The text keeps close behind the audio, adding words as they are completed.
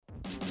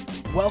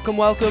Welcome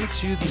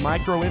to the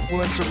Micro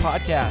Influencer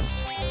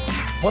Podcast.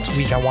 Once a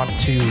week, I want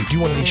to do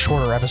one of these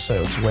shorter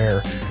episodes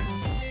where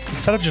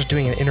instead of just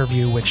doing an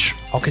interview, which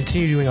I'll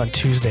continue doing on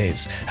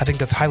Tuesdays, I think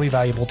that's highly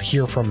valuable to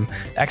hear from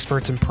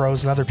experts and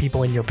pros and other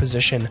people in your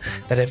position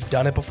that have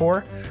done it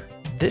before.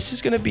 This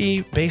is going to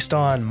be based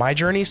on my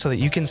journey so that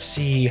you can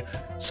see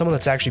someone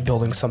that's actually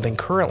building something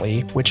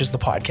currently, which is the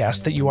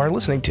podcast that you are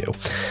listening to.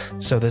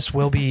 So this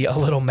will be a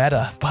little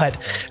meta, but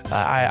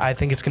I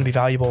think it's going to be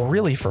valuable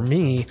really for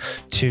me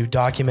to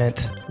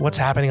document what's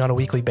happening on a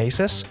weekly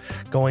basis,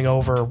 going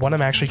over what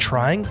I'm actually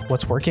trying,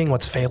 what's working,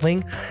 what's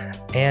failing,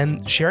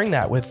 and sharing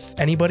that with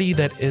anybody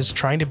that is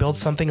trying to build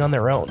something on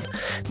their own.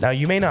 Now,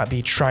 you may not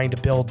be trying to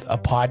build a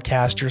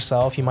podcast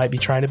yourself. You might be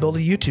trying to build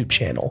a YouTube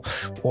channel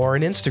or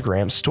an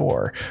Instagram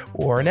store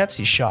or an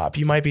Etsy shop.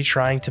 You might be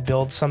trying to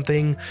build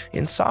something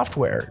in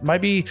software. It might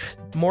be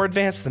more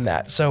advanced than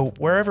that. So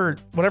whatever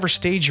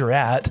stage you're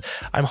at,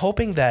 I'm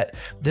hoping that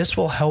this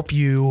will help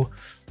you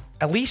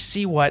at least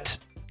see what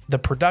the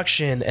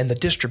production and the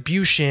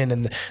distribution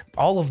and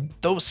all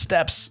of those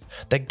steps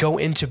that go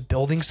into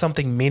building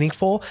something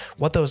meaningful,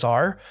 what those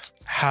are,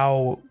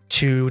 how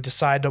to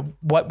decide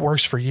what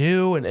works for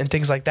you and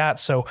things like that.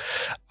 So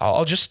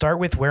I'll just start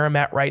with where I'm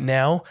at right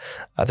now.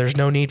 There's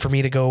no need for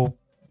me to go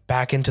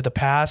back into the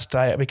past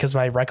because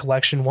my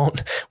recollection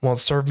won't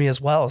serve me as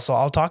well. So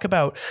I'll talk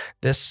about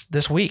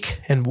this week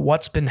and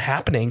what's been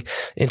happening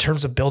in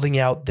terms of building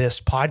out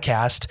this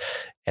podcast.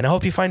 And I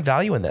hope you find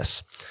value in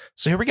this.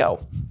 So here we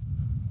go.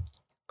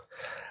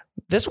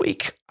 This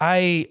week,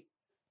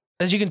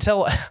 as you can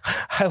tell,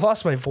 I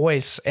lost my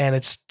voice and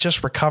it's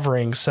just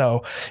recovering.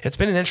 So it's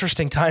been an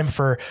interesting time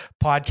for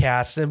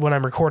podcasts. And when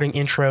I'm recording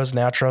intros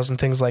and outros and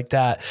things like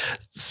that,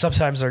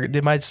 sometimes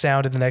they might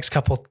sound in the next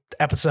couple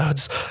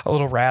episodes a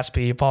little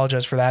raspy.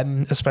 Apologize for that.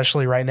 And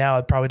especially right now,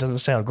 it probably doesn't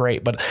sound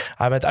great, but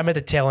I'm at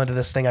the tail end of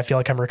this thing. I feel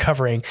like I'm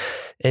recovering.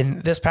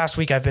 And this past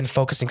week, I've been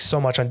focusing so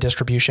much on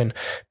distribution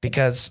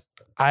because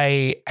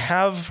I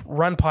have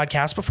run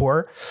podcasts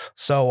before.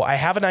 So I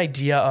have an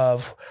idea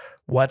of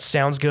what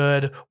sounds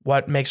good,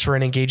 what makes for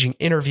an engaging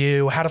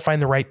interview, how to find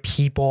the right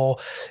people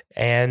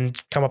and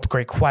come up with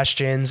great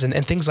questions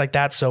and things like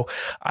that. So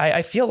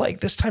I feel like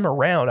this time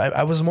around,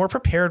 I was more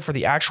prepared for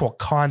the actual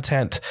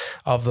content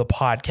of the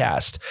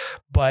podcast,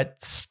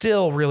 but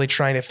still really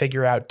trying to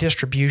figure out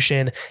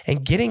distribution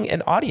and getting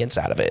an audience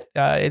out of it.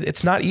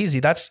 It's not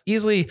easy. That's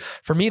easily,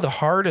 for me, the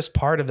hardest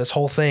part of this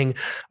whole thing.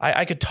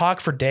 I could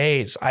talk for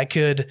days. I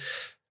could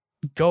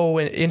go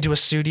into a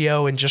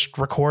studio and just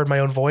record my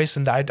own voice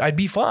and I'd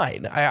be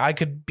fine. I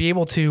could be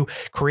able to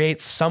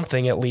create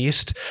something at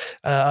least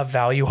of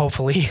value,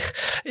 hopefully,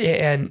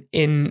 and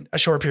in a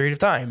short period of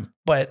time.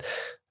 But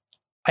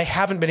I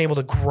haven't been able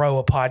to grow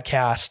a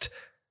podcast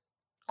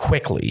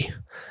quickly.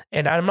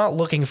 And I'm not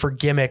looking for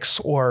gimmicks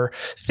or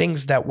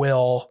things that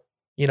will,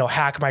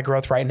 hack my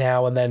growth right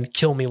now and then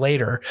kill me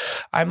later.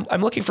 I'm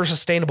looking for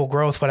sustainable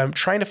growth, but I'm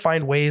trying to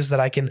find ways that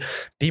I can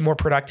be more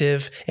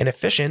productive and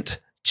efficient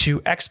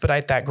to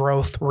expedite that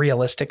growth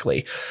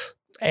realistically.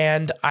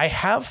 And I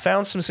have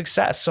found some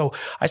success. So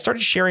I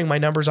started sharing my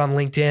numbers on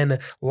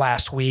LinkedIn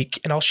last week,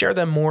 and I'll share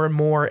them more and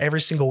more every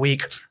single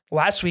week.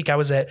 Last week, I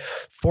was at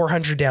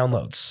 400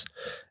 downloads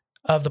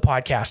of the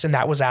podcast, and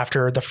that was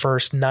after the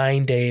first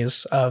 9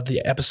 days of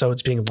the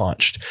episodes being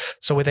launched.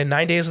 So within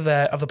 9 days of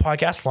the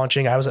podcast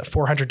launching, I was at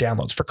 400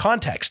 downloads. For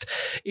context,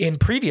 in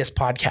previous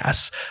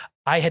podcasts,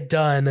 I had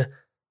done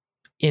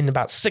in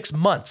about 6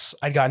 months,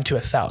 I'd gotten to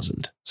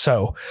 1,000.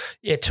 So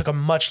it took a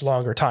much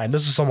longer time.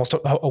 This was almost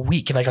a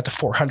week and I got to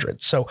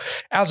 400. So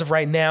as of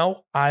right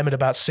now, I'm at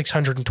about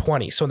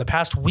 620. So in the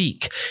past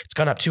week, it's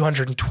gone up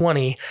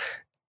 220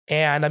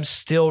 and I'm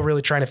still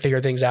really trying to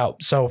figure things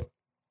out. So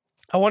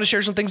I want to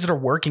share some things that are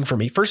working for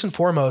me. First and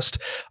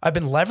foremost, I've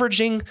been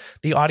leveraging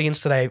the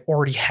audience that I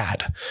already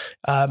had.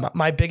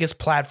 My biggest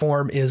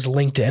platform is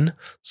LinkedIn.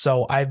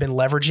 So I've been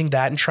leveraging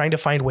that and trying to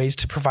find ways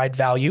to provide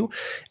value.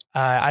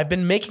 I've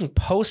been making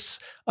posts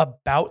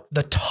about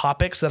the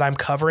topics that I'm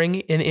covering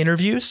in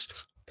interviews,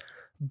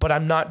 but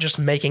I'm not just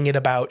making it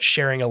about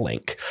sharing a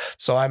link.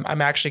 So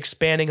I'm actually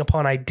expanding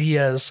upon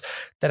ideas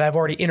that I've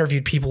already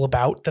interviewed people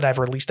about that I've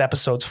released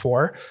episodes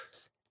for.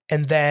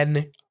 And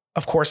then,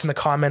 of course, in the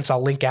comments,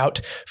 I'll link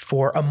out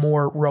for a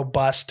more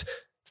robust,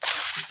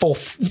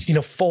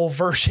 full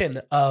version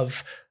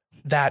of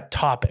that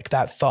topic,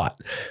 that thought.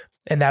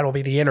 And that'll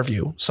be the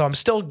interview. So I'm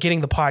still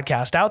getting the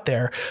podcast out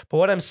there. But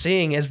what I'm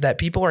seeing is that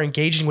people are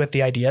engaging with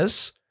the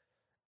ideas.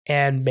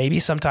 And maybe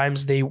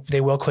sometimes they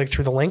will click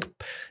through the link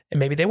and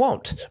maybe they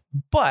won't.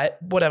 But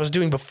what I was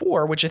doing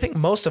before, which I think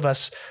most of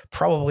us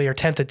probably are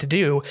tempted to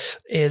do,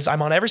 is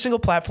I'm on every single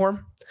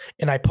platform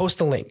and I post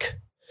the link.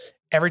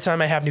 Every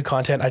time I have new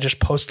content, I just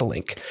post the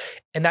link.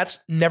 And that's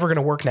never going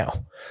to work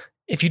now.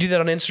 If you do that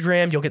on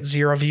Instagram, you'll get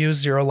 0 views,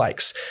 0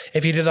 likes.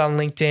 If you did it on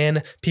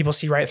LinkedIn, people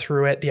see right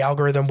through it. The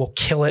algorithm will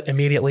kill it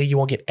immediately. You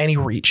won't get any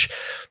reach.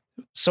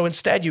 So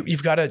instead,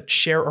 you've got to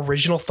share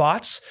original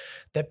thoughts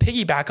that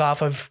piggyback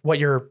off of what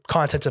your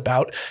content's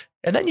about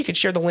And then you can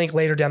share the link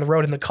later down the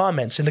road in the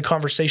comments, in the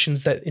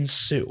conversations that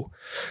ensue.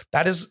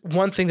 That is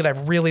one thing that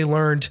I've really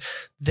learned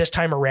this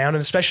time around.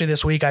 And especially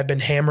this week, I've been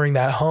hammering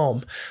that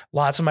home.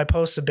 Lots of my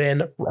posts have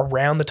been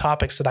around the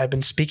topics that I've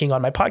been speaking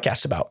on my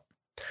podcast about.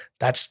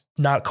 That's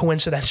not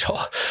coincidental.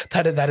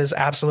 That is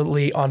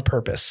absolutely on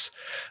purpose.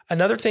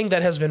 Another thing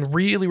that has been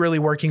really, really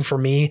working for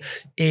me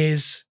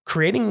is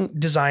creating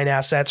design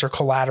assets or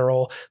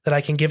collateral that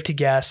I can give to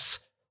guests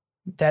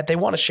that they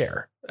want to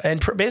share,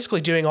 and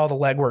basically doing all the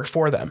legwork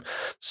for them.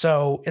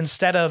 So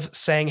instead of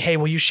saying, hey,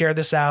 will you share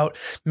this out?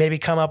 Maybe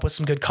come up with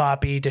some good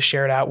copy to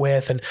share it out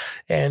with,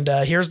 and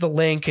here's the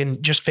link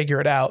and just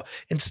figure it out.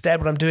 Instead,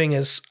 what I'm doing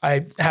is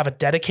I have a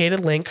dedicated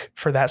link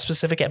for that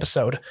specific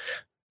episode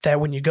that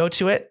when you go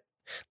to it,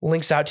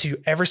 links out to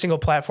every single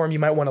platform you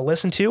might want to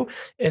listen to,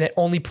 and it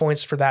only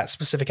points for that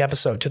specific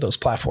episode to those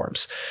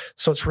platforms.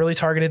 So it's really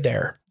targeted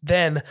there.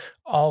 Then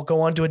I'll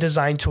go onto a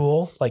design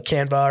tool like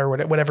Canva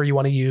or whatever you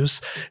want to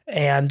use,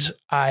 and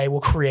I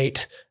will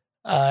create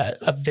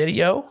a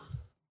video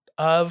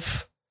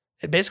of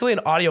basically an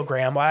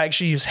audiogram. I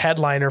actually use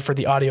Headliner for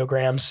the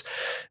audiograms,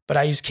 but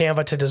I use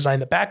Canva to design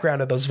the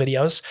background of those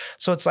videos.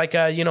 So it's like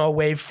a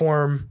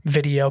waveform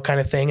video kind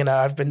of thing. And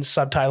I've been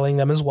subtitling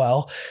them as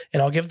well.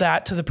 And I'll give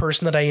that to the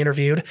person that I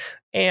interviewed,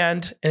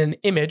 and an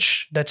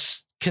image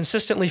that's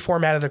consistently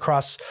formatted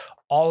across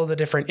all of the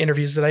different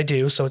interviews that I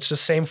do. So it's the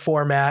same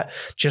format,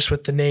 just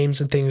with the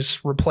names and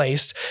things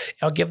replaced.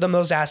 I'll give them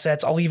those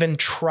assets. I'll even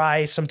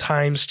try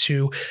sometimes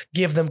to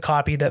give them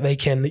copy that they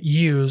can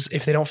use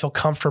if they don't feel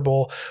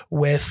comfortable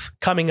with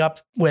coming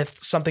up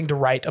with something to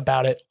write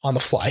about it on the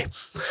fly.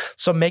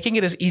 So making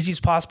it as easy as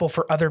possible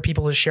for other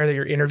people to share that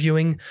you're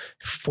interviewing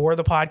for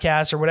the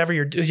podcast or whatever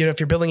if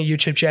you're building a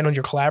YouTube channel and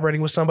you're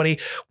collaborating with somebody,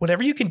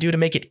 whatever you can do to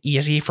make it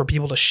easy for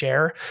people to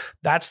share,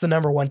 that's the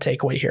number one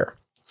takeaway here.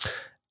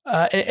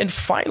 And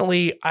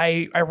finally,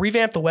 I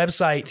revamped the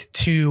website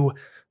to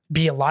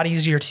be a lot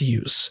easier to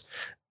use.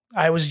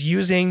 I was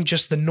using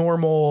just the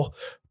normal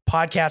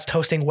podcast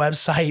hosting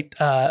website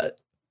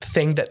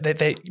thing that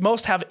they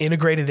most have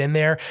integrated in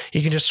there.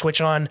 You can just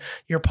switch on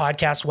your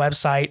podcast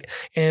website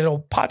and it'll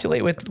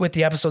populate with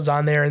the episodes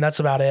on there, and that's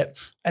about it.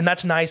 And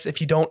that's nice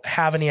if you don't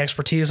have any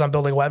expertise on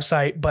building a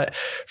website. But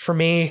for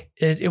me,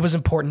 it was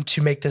important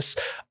to make this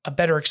a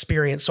better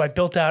experience. So I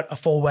built out a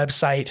full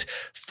website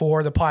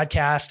for the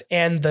podcast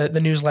and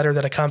the newsletter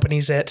that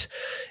accompanies it.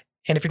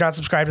 And if you're not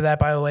subscribed to that,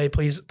 by the way,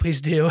 please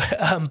do.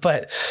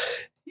 But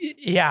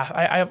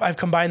yeah, I've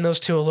combined those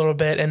two a little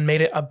bit and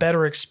made it a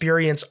better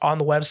experience on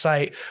the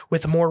website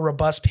with more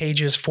robust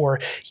pages for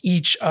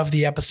each of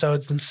the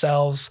episodes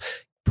themselves,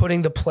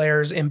 putting the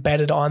players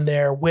embedded on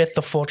there with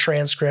the full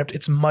transcript.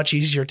 It's much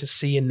easier to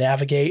see and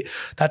navigate.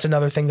 That's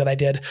another thing that I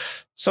did.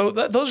 So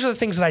those are the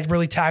things that I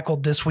really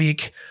tackled this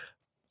week.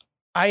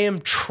 I am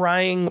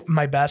trying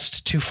my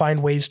best to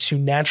find ways to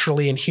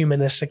naturally and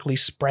humanistically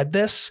spread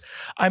this.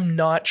 I'm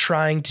not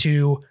trying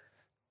to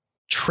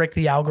trick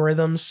the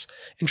algorithms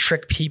and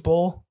trick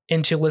people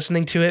into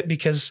listening to it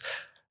because,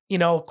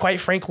 quite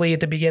frankly,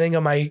 at the beginning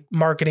of my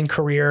marketing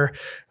career,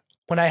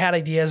 when I had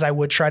ideas, I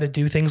would try to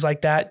do things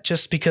like that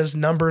just because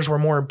numbers were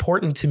more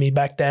important to me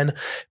back then.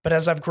 But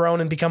as I've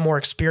grown and become more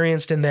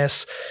experienced in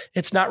this,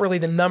 it's not really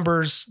the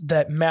numbers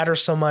that matter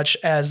so much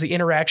as the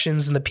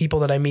interactions and the people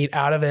that I meet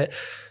out of it.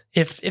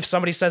 If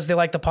somebody says they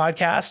like the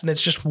podcast and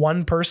it's just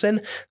one person,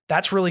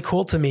 that's really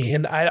cool to me.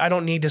 And I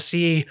don't need to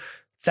see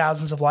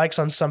thousands of likes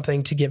on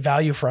something to get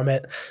value from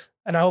it.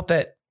 And I hope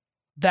that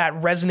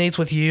resonates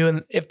with you.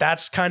 And if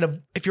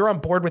you're on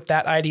board with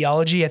that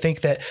ideology, I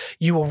think that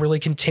you will really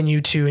continue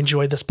to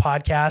enjoy this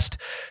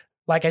podcast.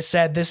 Like I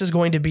said, this is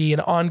going to be an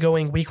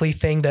ongoing weekly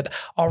thing that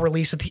I'll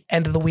release at the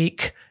end of the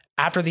week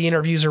after the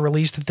interviews are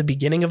released at the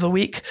beginning of the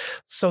week,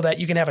 so that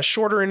you can have a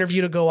shorter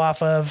interview to go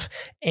off of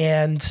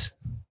and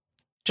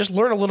just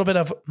learn a little bit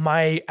of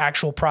my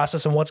actual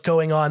process and what's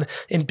going on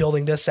in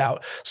building this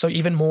out. So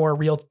even more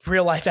real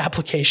life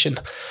application.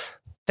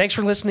 Thanks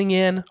for listening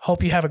in.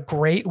 Hope you have a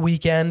great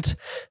weekend.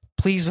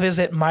 Please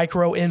visit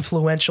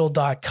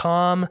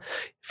microinfluential.com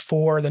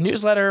for the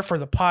newsletter, for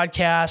the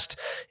podcast,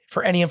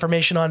 for any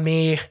information on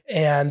me,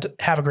 and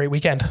have a great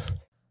weekend.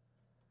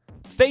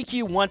 Thank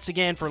you once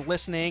again for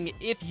listening.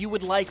 If you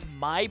would like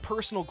my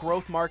personal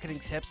growth marketing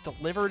tips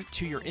delivered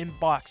to your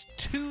inbox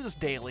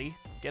Tuesdaily,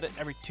 get it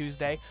every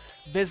Tuesday,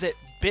 visit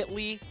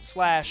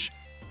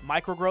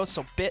bit.ly/microgrowth,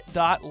 so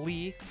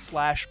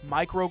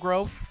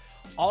bit.ly/microgrowth.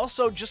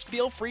 Also, just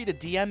feel free to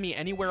DM me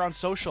anywhere on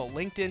social,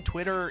 LinkedIn,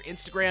 Twitter,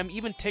 Instagram,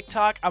 even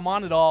TikTok. I'm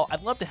on it all.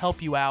 I'd love to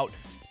help you out.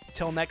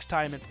 Till next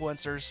time,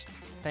 influencers,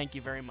 thank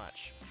you very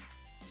much.